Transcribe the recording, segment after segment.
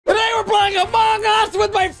playing Among Us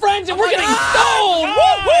with my friends, and we're getting stoned.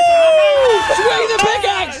 Woo-hoo! Swing the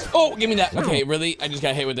pickaxe. Oh, give me that. Okay, really? I just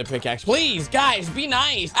got hit with the pickaxe. Please, guys, be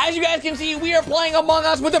nice. As you guys can see, we are playing Among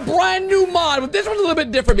Us with a brand new mod. But this one's a little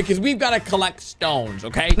bit different because we've got to collect stones,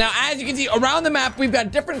 okay? Now, as you can see, around the map, we've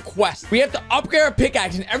got different quests. We have to upgrade our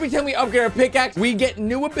pickaxe, and every time we upgrade our pickaxe, we get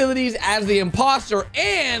new abilities as the imposter.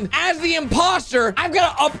 And as the imposter, I've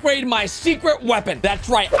got to upgrade my secret weapon. That's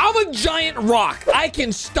right. I'm a giant rock. I can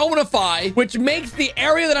stonify, which makes the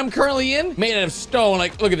area that I'm currently in made out of stone.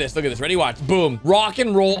 Like, look at this. Look at this. Ready? Watch. Boom. Rock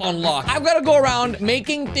and roll unlocked. I've got to go around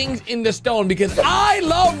making things into stone because I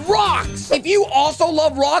love rocks. If you also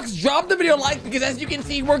love rocks, drop the video like, because as you can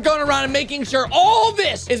see, we're going around and making sure all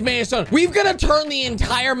this is made of stone. We've got to turn the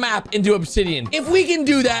entire map into obsidian. If we can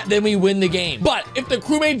do that, then we win the game. But if the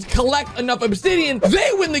crewmates collect enough obsidian, they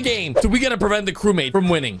win the game. So we got to prevent the crewmate from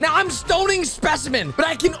winning. Now, I'm stoning specimen, but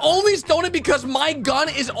I can only stone it because my gun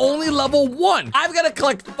is only level 1. I've got to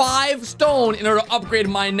collect 5 stone in order to upgrade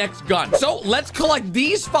my next gun. So let's collect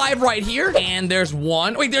these 5 right here. And there's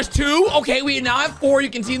 1. Wait, there's 2. Okay, we now have 4. You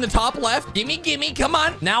can see in the top left. Gimme. Come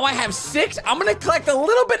on. Now I have 6. I'm going to collect a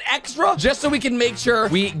little bit extra just so we can make sure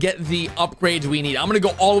we get the upgrades we need. I'm going to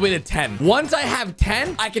go all the way to 10. Once I have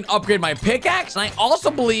 10, I can upgrade my pickaxe. And I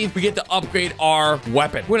also believe we get to upgrade our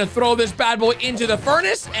weapon. We're going to throw this bad boy into the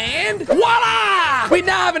furnace and voila! We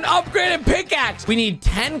now have an upgraded pickaxe. We need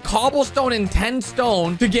 10 cobblestone and 10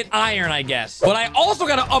 stone to get iron, I guess. But I also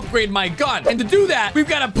got to upgrade my gun. And to do that, we've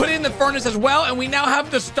got to put it in the furnace as well. And we now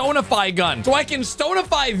have the stonify gun. So I can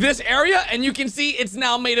stonify this area and you can see it's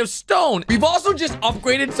now made of stone. We've also just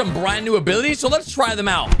upgraded some brand new abilities. So let's try them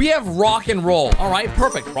out. We have rock and roll. All right,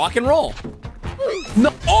 perfect. Rock and roll.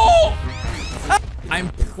 No. Oh! I'm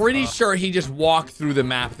pretty sure he just walked through the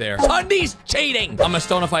map there. Ssundee's cheating. I'm gonna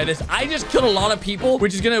stonify this. I just killed a lot of people,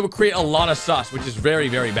 which is gonna create a lot of sus, which is very,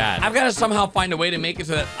 very bad. I've got to somehow find a way to make it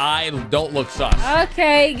so that I don't look sus.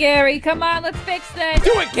 Okay, Gary, come on, let's fix this.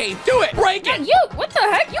 Do it, Kate. Do it. Break it. You, what the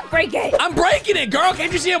heck? You break it. I'm breaking it, girl.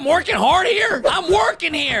 Can't you see I'm working hard here? I'm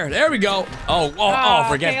working here. There we go. Oh,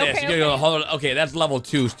 forget this. Okay, You gotta go, hold on. Okay, that's level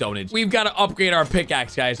 2 stonage. We've got to upgrade our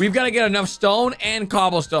pickaxe, guys. We've got to get enough stone and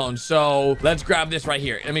cobblestone. So let's grab this right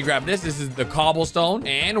here. Let me grab this. This is the cobblestone.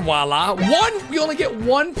 And voila. 1. We only get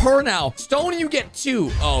 1 per now. Stone, you get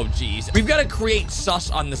 2. Oh, geez. We've got to create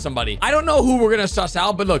sus on this somebody. I don't know who we're going to sus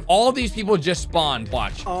out, but look, all these people just spawned.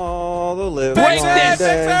 Watch. Oh, the live. Break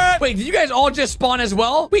this. Wait, did you guys all just spawn as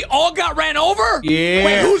well? We all got ran over? Yeah.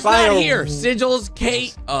 Wait, who's not here? Sigils,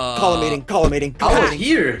 Kate, Call a meeting. Call a meeting. Call a Pat. meeting.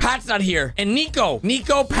 Here. Pat's not here. And Nico,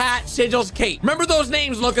 Pat, Sigils, Kate. Remember those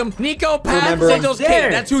names, Lookum? Nico, Pat, Remember. Sigils, Kate.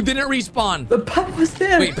 There. That's who didn't respawn. But Pat was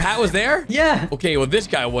there. Wait, Pat was there? Yeah. Okay, well, this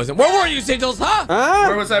guy wasn't. Where were you, Sigils, huh? Huh?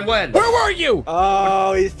 Where was I when? Where were you?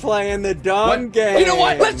 Oh, he's playing the dumb game. You know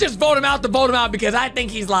what? Let's just vote him out because I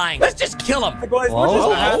think he's lying. Let's just kill him. Hey, boys, Whoa. we're just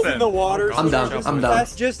What testing the waters. I'm down. I'm down.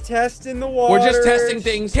 Just testing the waters. We're just testing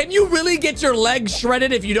things. Can you really get your legs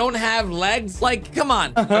shredded if you don't have legs? Like, come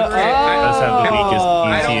on. Let's have the weakest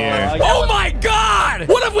easier. Oh my God!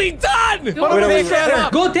 What have we done? What are we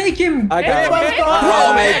shredder? Go take him. I got him. Throw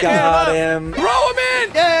him I in. got him. Throw him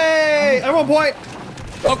in! Yay! Everyone point.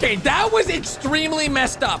 Okay, that was extremely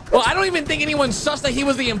messed up. Well, I don't even think anyone sussed that he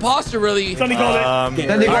was the imposter, really. Ssundee called it.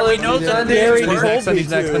 Then they call it Gary Sunday's next, told me Sunday's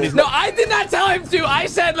next, to. Sunday's No, I did not tell him to. I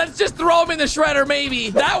said, let's just throw him in the shredder,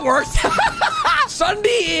 maybe. That worked.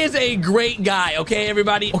 Ssundee is a great guy, okay,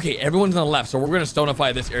 everybody? Okay, everyone's on the left, so we're going to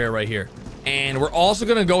stonify this area right here. And we're also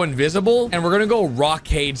going to go invisible, and we're going to go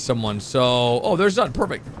rockade someone. So, oh, there's Zud.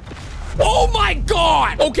 Perfect. Oh my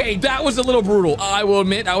God! Okay, that was a little brutal. I will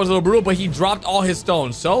admit, that was a little brutal, but he dropped all his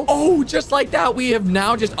stones. So, oh, just like that, we have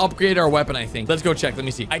now just upgraded our weapon, I think. Let's go check. Let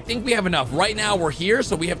me see. I think we have enough. Right now, we're here,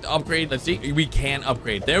 so we have to upgrade. Let's see. We can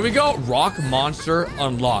upgrade. There we go. Rock monster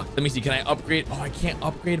unlocked. Let me see. Can I upgrade? Oh, I can't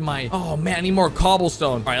upgrade my... Oh, man, I need more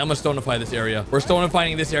cobblestone. All right, I'm going to stonify this area. We're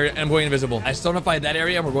stonifying this area, and I'm going invisible. I stonified that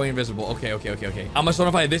area, and we're going invisible. Okay. I'm going to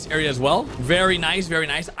stonify this area as well. Very nice, very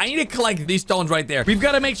nice. I need to collect these stones right there. We've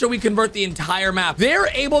got to make sure we convert the entire map. They're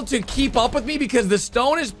able to keep up with me because the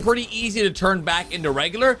stone is pretty easy to turn back into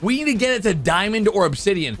regular. We need to get it to diamond or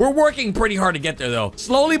obsidian. We're working pretty hard to get there, though.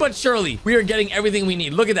 Slowly but surely, we are getting everything we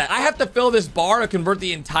need. Look at that. I have to fill this bar to convert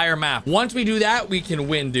the entire map. Once we do that, we can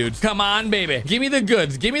win, dudes. Come on, baby. Give me the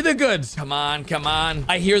goods. Give me the goods. Come on, come on.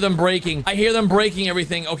 I hear them breaking. I hear them breaking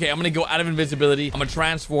everything. Okay, I'm going to go out of invisibility. I'm going to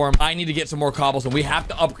transform. I need to get some more cobblestone. We have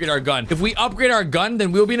to upgrade our gun. If we upgrade our gun,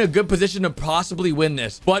 then we'll be in a good position to possibly win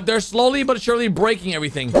this. But there's slowly but surely breaking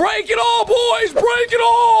everything. Break it all, boys! Break it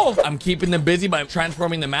all! I'm keeping them busy by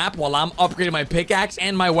transforming the map while I'm upgrading my pickaxe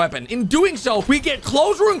and my weapon. In doing so, we get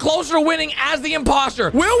closer and closer to winning as the imposter.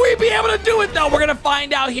 Will we be able to do it, though? We're gonna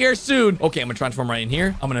find out here soon. Okay, I'm gonna transform right in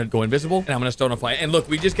here. I'm gonna go invisible, and I'm gonna stonify. And look,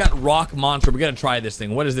 we just got rock monster. We're gonna try this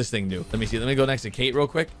thing. What does this thing do? Let me see. Let me go next to Kate real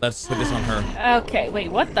quick. Let's put this on her. Okay, wait,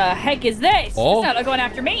 what the heck is this? Oh. It's not going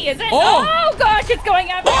after me, is it? Oh. Oh gosh, it's going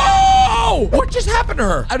after me. Oh! What just happened to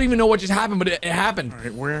her? I don't even know what just happened, but it happened. All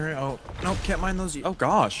right, where? Oh, no, can't mind those. Oh,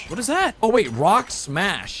 gosh. What is that? Oh, wait, rock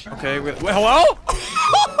smash. Okay, wait, hello?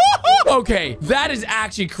 Okay, that is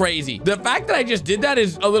actually crazy. The fact that I just did that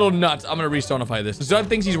is a little nuts. I'm gonna re-stonify this. Zud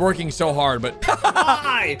thinks he's working so hard, but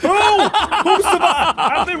Hi. Who's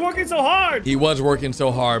I've been working so hard. he was working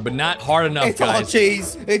so hard, but not hard enough, It's all guys.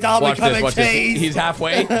 cheese. It's all Watch becoming this, watch cheese. this. He's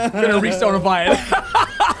halfway. Gonna re-stonify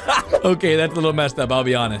it. Okay, that's a little messed up, I'll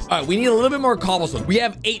be honest. All right, we need a little bit more cobblestone. We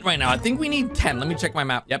have 8 right now. I think we need 10. Let me check my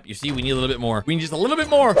map. Yep, you see, we need a little bit more. We need just a little bit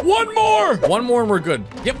more. One more and we're good.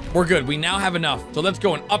 Yep, we're good. We now have enough. So let's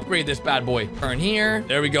go and upgrade this bad boy. Turn here.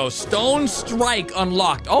 There we go. Stone strike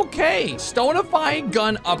unlocked. Okay, stonify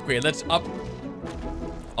gun upgrade. Let's up.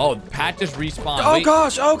 Oh, Pat just respawned. Oh, Wait.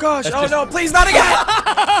 gosh. Oh, gosh. That's Oh, just- no, please, not again.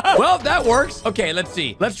 Well, that works. Okay, let's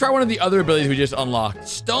see. Let's try one of the other abilities we just unlocked.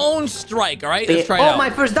 Stone strike, all right? Let's try it out. Oh, my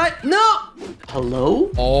first die. No. Hello?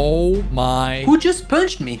 Oh my. Who just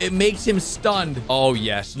punched me? It makes him stunned. Oh,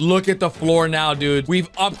 yes. Look at the floor now, dude.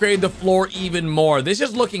 We've upgraded the floor even more. This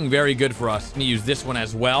is looking very good for us. Let me use this one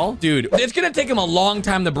as well. Dude, it's going to take him a long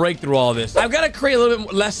time to break through all this. I've got to create a little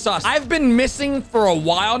bit less sus. I've been missing for a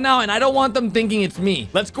while now, and I don't want them thinking it's me.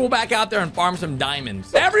 Let's go back out there and farm some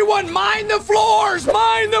diamonds. Everyone, mine the floors!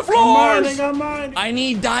 Mine the floors! I'm mine. I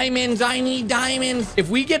need diamonds. I need diamonds. If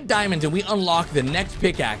we get diamonds and we unlock the next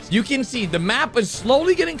pickaxe, you can see the map is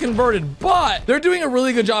slowly getting converted, but they're doing a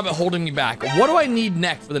really good job at holding me back. What do I need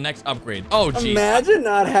next for the next upgrade? Oh, geez. Imagine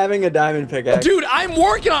not having a diamond pickaxe. Dude, I'm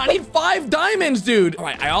working on it. I need 5 diamonds, dude. All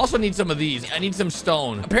right, I also need some of these. I need some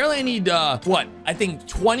stone. Apparently, I need, what? I think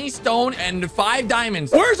 20 stone and 5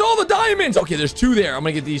 diamonds. Where's all the diamonds? Okay, there's 2 there. I'm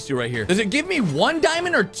gonna get these 2 right here. Does it give me 1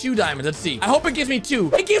 diamond or 2 diamonds? Let's see. I hope it gives me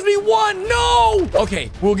 2. It gives me 1. No! Okay,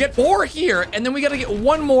 we'll get 4 here, and then we gotta get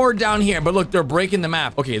 1 more down here. But look, they're breaking the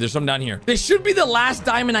map. Okay, there's some down here. This should be the last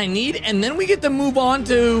diamond I need, and then we get to move on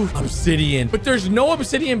to obsidian. But there's no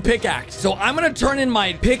obsidian pickaxe. So I'm gonna turn in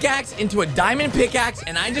my pickaxe into a diamond pickaxe,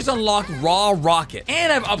 and I just unlocked raw rocket.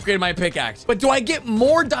 And I've upgraded my pickaxe. But do I get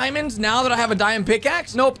more diamonds now that I have a diamond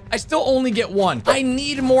pickaxe? Nope, I still only get 1. I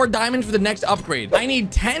need more diamonds for the next upgrade. I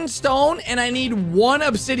need 10 stone, and I need 1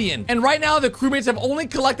 obsidian. And right now, the crewmates have only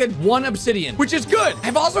collected 1 obsidian, which is good.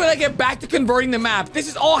 I've also got to get back to converting the map. This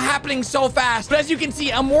is all happening so fast. But as you can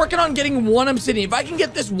see, I'm working on getting 1 obsidian. If I can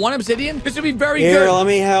get this 1 obsidian, this would be very Here, good. let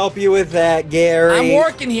me help you with that, Gary. I'm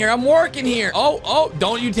working here. I'm working here. Oh,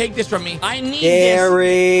 don't you take this from me. I need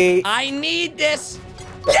Gary. this. I need this.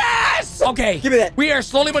 Yes! Okay. Give me that. We are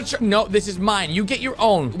slowly but sure. No, this is mine. You get your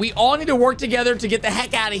own. We all need to work together to get the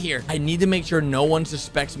heck out of here. I need to make sure no one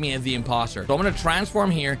suspects me as the imposter. So I'm going to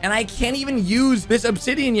transform here, and I can't even use this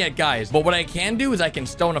obsidian yet, guys. But what I can do is I can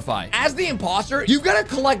stonify. As the imposter, you've got to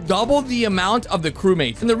collect double the amount of the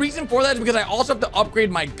crewmates. And the reason for that is because I also have to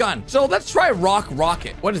upgrade my gun. So let's try rock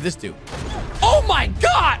rocket. What does this do? Oh my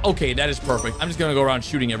God! Okay, that is perfect. I'm just going to go around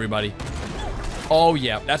shooting everybody. Oh,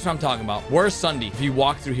 yeah. That's what I'm talking about. Where's Ssundee? If you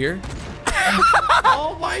walk through here.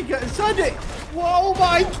 Oh my God, Ssundee! Whoa,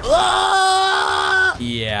 my!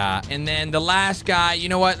 Yeah. And then the last guy, you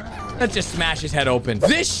know what? Let's just smash his head open.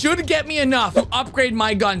 This should get me enough to upgrade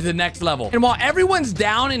my gun to the next level. And while everyone's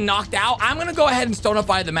down and knocked out, I'm gonna go ahead and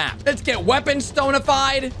stonify the map. Let's get weapons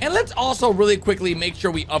stonified. And let's also really quickly make sure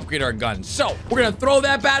we upgrade our guns. So we're gonna throw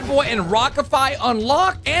that bad boy and rockify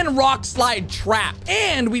unlock and rock slide trap.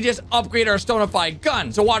 And we just upgrade our stonify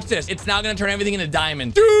gun. So watch this. It's now gonna turn everything into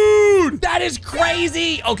diamond. Dude, that is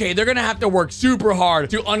crazy. Okay, they're gonna have to work super hard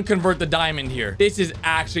to unconvert the diamond here. This is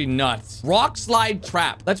actually nuts. Rock slide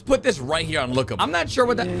trap. Let's put this right here on lookup. I'm not sure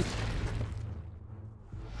what that...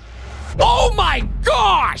 Oh my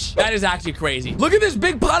gosh! That is actually crazy. Look at this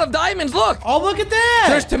big pot of diamonds. Look. Oh, look at that!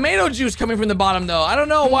 There's tomato juice coming from the bottom, though. I don't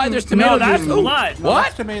know why there's tomato No, that's juice. blood. No, What?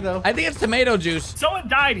 that's tomato. I think it's tomato juice. Someone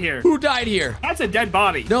died here. Who died here? That's a dead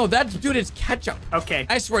body. No, that's... Dude, it's ketchup. Okay.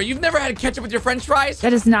 I swear, you've never had ketchup with your french fries? That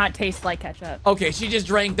does not taste like ketchup. Okay, she just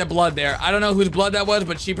drank the blood there. I don't know whose blood that was,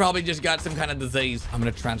 but she probably just got some kind of disease. I'm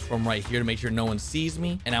gonna transform right here to make sure no one sees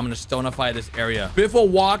me, and I'm gonna stonify this area. Biffle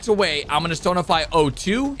walks away. I'm gonna stonify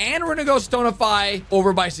O2, and we're gonna go stonify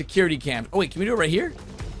over by security camp. Oh, wait, can we do it right here?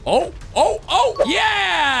 Oh,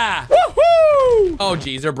 yeah! Woohoo! Oh, Oh,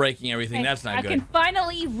 geez, they're breaking everything. That's not I good. can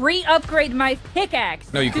finally re-upgrade my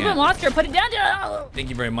pickaxe. No, you Super can't. monster, put it down. Oh. Thank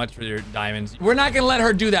you very much for your diamonds. We're not gonna let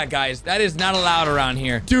her do that, guys. That is not allowed around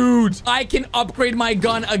here. Dudes, I can upgrade my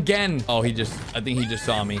gun again. Oh, I think he just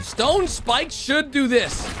saw me. Stone spikes should do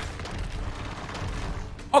this.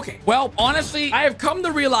 Okay, well, honestly, I have come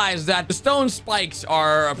to realize that the stone spikes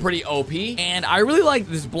are pretty OP, and I really like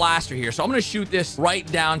this blaster here, so I'm gonna shoot this right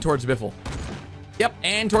down towards Biffle. Yep,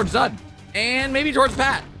 and towards Zud, and maybe towards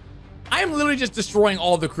Pat. I am literally just destroying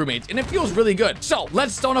all the crewmates, and it feels really good. So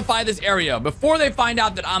let's stonify this area before they find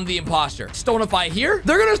out that I'm the imposter. Stonify here.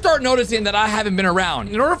 They're gonna start noticing that I haven't been around.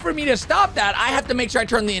 In order for me to stop that, I have to make sure I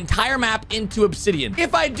turn the entire map into obsidian.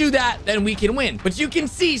 If I do that, then we can win. But you can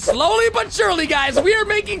see slowly but surely, guys, we are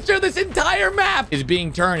making sure this entire map is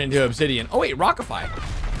being turned into obsidian. Oh wait, Rockify.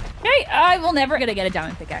 Hey, I will never gonna get a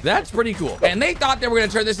diamond pickaxe. That's pretty cool. And they thought they were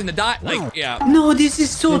gonna turn this into yeah. No, this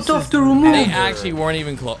is so tough to remove. They actually weren't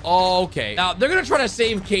even close. Oh, okay. Now, they're going to try to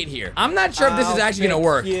save Kate here. I'm not sure if this is actually going to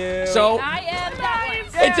work. So, I am that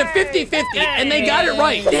it's a 50-50, and they got it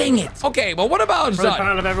right. Dang it. Okay, well, what about For the fun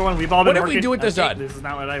Zud? of everyone, we've all been What if we working. do with the Zud? This is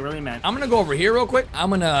not what I really meant. I'm going to go over here real quick. I'm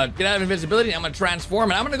going to get out of invisibility. I'm going to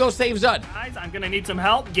transform, and I'm going to go save Zud. Guys, I'm gonna need some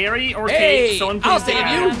help. Gary or Hey, Kate, someone I'll please save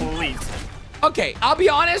take you. me, please. Okay, I'll be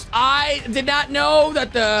honest. I did not know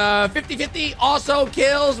that the 50-50 also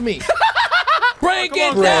kills me. Break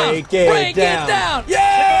it down. Break it down.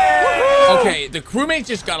 Yeah! Okay, the crewmates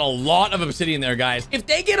just got a lot of obsidian there, guys. If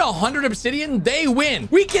they get 100 obsidian, they win.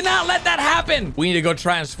 We cannot let that happen. We need to go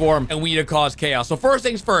transform, and we need to cause chaos. So first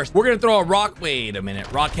things first, we're going to throw a rock. Wait a minute.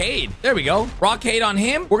 Rockade. There we go. Rockade on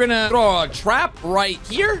him. We're going to throw a trap right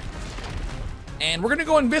here. And we're going to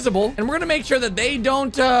go invisible, and we're going to make sure that they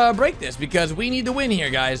don't break this, because we need to win here,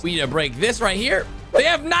 guys. We need to break this right here. They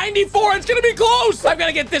have 94. It's going to be close. I've got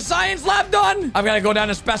to get this science lab done. I've got to go down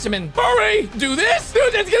to specimen. Hurry. Do this.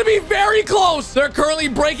 Dude, it's going to be very close. They're currently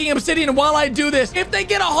breaking obsidian while I do this. If they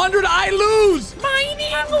get 100, I lose. Mining.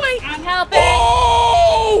 I'm helping.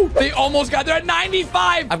 Oh! They almost got there at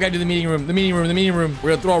 95. I've got to do the meeting room. The meeting room. The meeting room. We're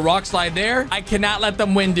going to throw a rock slide there. I cannot let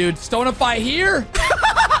them win, dude. Stonify here.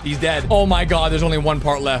 He's dead. Oh my God, there's only one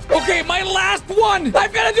part left. Okay, my last one.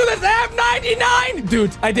 I've got to do this. I have 99.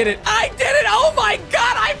 Dude, I did it. I did it. Oh my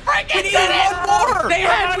God, I freaking did it. They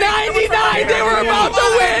had 99. They were about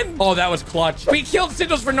to win. Oh, that was clutch. We killed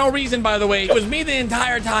Sigils for no reason, by the way. It was me the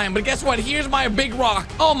entire time. But guess what? Here's my big rock.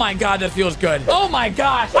 Oh my God, that feels good. Oh my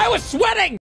gosh, I was sweating.